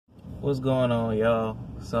What's going on, y'all?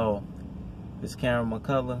 So it's Cameron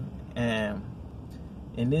McCullough, and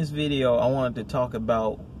in this video I wanted to talk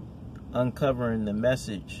about uncovering the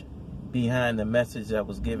message behind the message that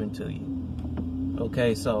was given to you.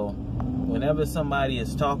 Okay, so whenever somebody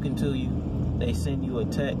is talking to you, they send you a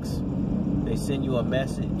text, they send you a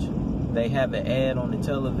message, they have an ad on the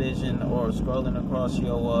television or scrolling across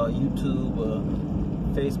your YouTube or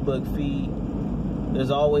Facebook feed. There's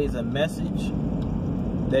always a message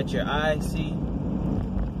that your eyes see,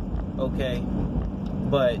 okay,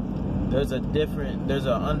 but there's an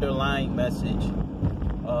underlying message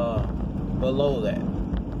below that,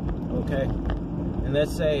 okay? And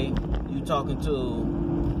let's say you talking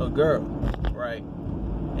to a girl, right,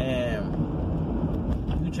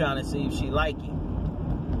 and you trying to see if she like you,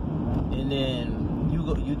 and then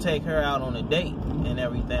you take her out on a date and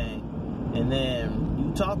everything, and then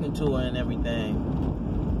you talking to her and everything,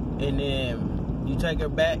 and then you take her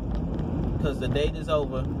back because the date is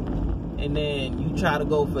over, and then you try to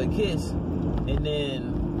go for a kiss, and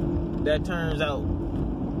then that turns out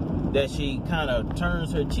that she kind of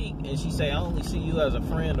turns her cheek and she say, I only see you as a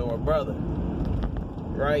friend or a brother,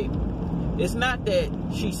 right? It's not that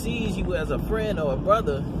she sees you as a friend or a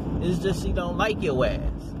brother, it's just she don't like your ass,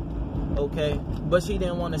 okay? But she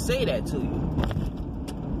didn't want to say that to you.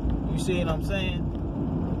 You see what I'm saying?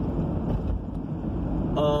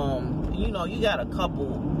 You know, you got a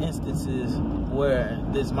couple instances where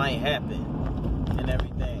this might happen and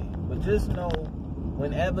everything, but just know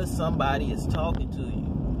whenever somebody is talking to you,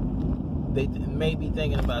 they may be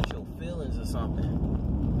thinking about your feelings or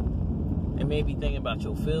something. They may be thinking about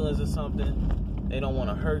your feelings or something. They don't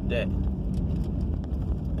want to hurt that.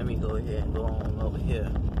 Let me go ahead and go on over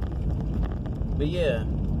here. But yeah,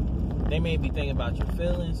 they may be thinking about your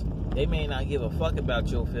feelings. They may not give a fuck about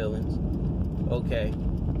your feelings, okay?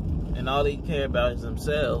 And all they care about is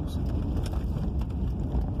themselves.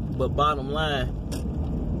 But bottom line,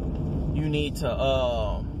 you need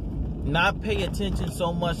to not pay attention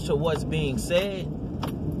so much to what's being said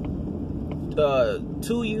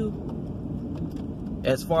to you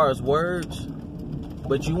as far as words,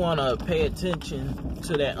 but you want to pay attention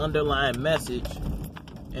to that underlying message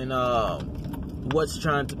and what's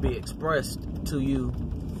trying to be expressed to you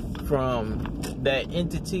from that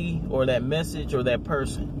entity or that message or that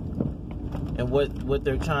person, and what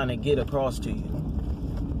they're trying to get across to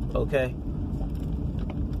you, okay?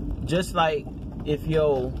 Just like if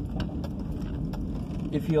your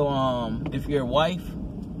wife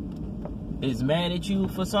is mad at you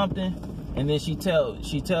for something, and then she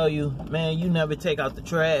tell you, man, you never take out the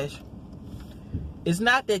trash. It's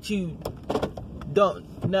not that you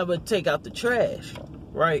don't never take out the trash,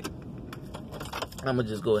 right? I'm gonna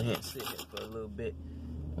just go ahead and sit here for a little bit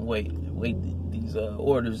and wait these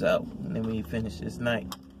orders out, and then we finish this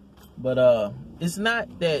night. But it's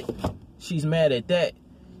not that she's mad at that.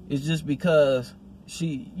 It's just because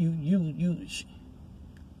she's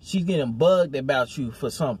getting bugged about you for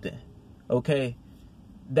something, okay?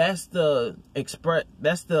 That's what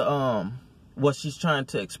she's trying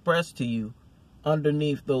to express to you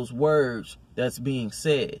underneath those words that's being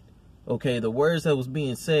said, okay? The words that was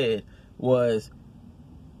being said was,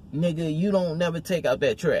 nigga, you don't never take out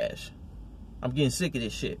that trash. I'm getting sick of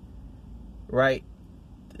this shit, right?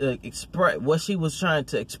 What she was trying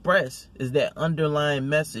to express is that underlying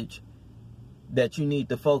message that you need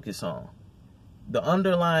to focus on. The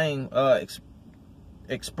underlying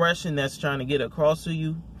expression that's trying to get across to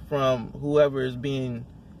you from whoever is being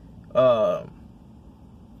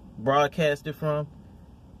broadcasted from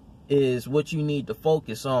is what you need to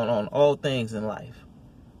focus on all things in life,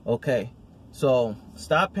 okay? So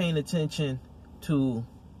stop paying attention to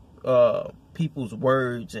people's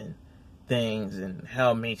words and things and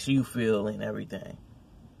how it makes you feel and everything,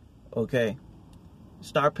 okay?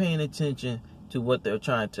 Start paying attention to what they're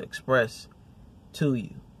trying to express to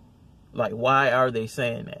you. Like, why are they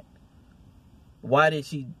saying that? Why did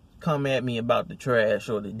she come at me about the trash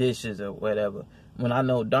or the dishes or whatever, when I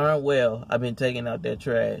know darn well I've been taking out that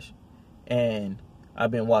trash and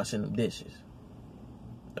I've been washing them dishes,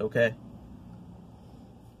 okay?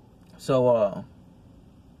 So,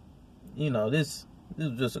 you know, this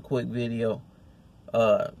is just a quick video,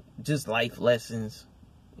 just life lessons,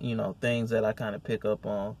 you know, things that I kind of pick up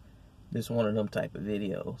on. This one of them type of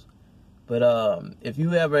videos. But if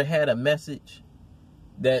you ever had a message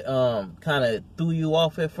that kind of threw you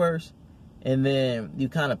off at first, and then you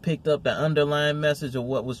kind of picked up the underlying message of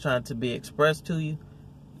what was trying to be expressed to you,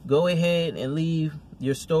 go ahead and leave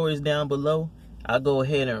your stories down below. I'll go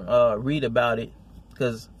ahead and read about it,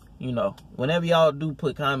 because you know, whenever y'all do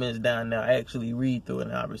put comments down there, I actually read through it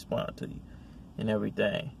and I respond to you and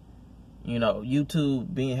everything. You know,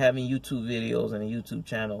 having YouTube videos and a YouTube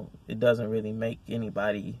channel, it doesn't really make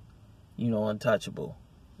anybody, you know, untouchable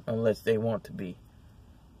unless they want to be.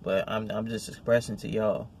 But I'm just expressing to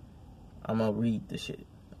y'all. I'm gonna read the shit,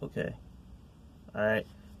 okay? All right.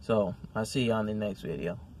 So I'll see y'all in the next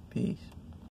video. Peace.